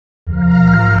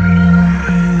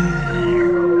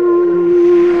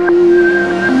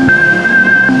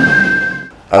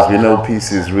As we know,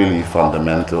 peace is really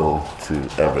fundamental to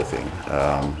everything.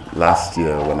 Last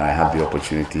year, when I had the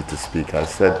opportunity to speak, I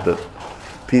said that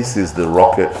peace is the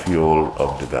rocket fuel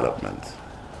of development.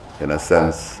 In a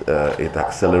sense, it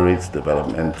accelerates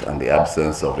development, and the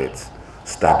absence of it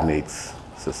stagnates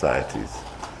societies.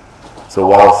 So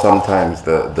while sometimes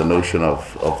the notion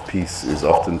of peace is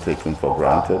often taken for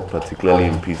granted, particularly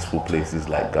in peaceful places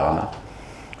like Ghana,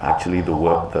 actually the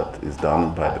work that is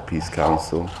done by the Peace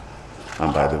Council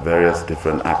and by the various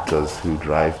different actors who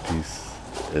drive peace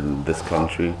in this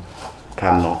country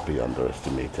cannot be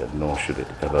underestimated, nor should it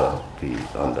ever be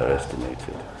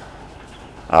underestimated.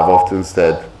 I've often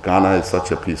said Ghana is such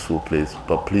a peaceful place,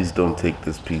 but please don't take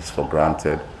this peace for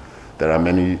granted. There are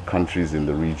many countries in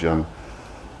the region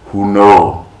who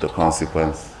know the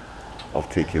consequence of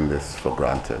taking this for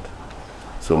granted.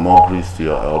 So more grease to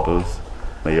your elbows.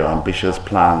 May your ambitious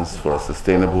plans for a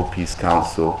sustainable peace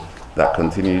council that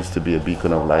continues to be a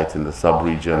beacon of light in the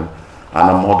sub-region and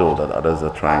a model that others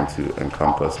are trying to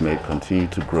encompass may continue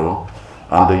to grow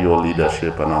under your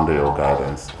leadership and under your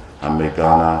guidance, and may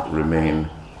Ghana remain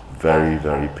very,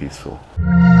 very peaceful.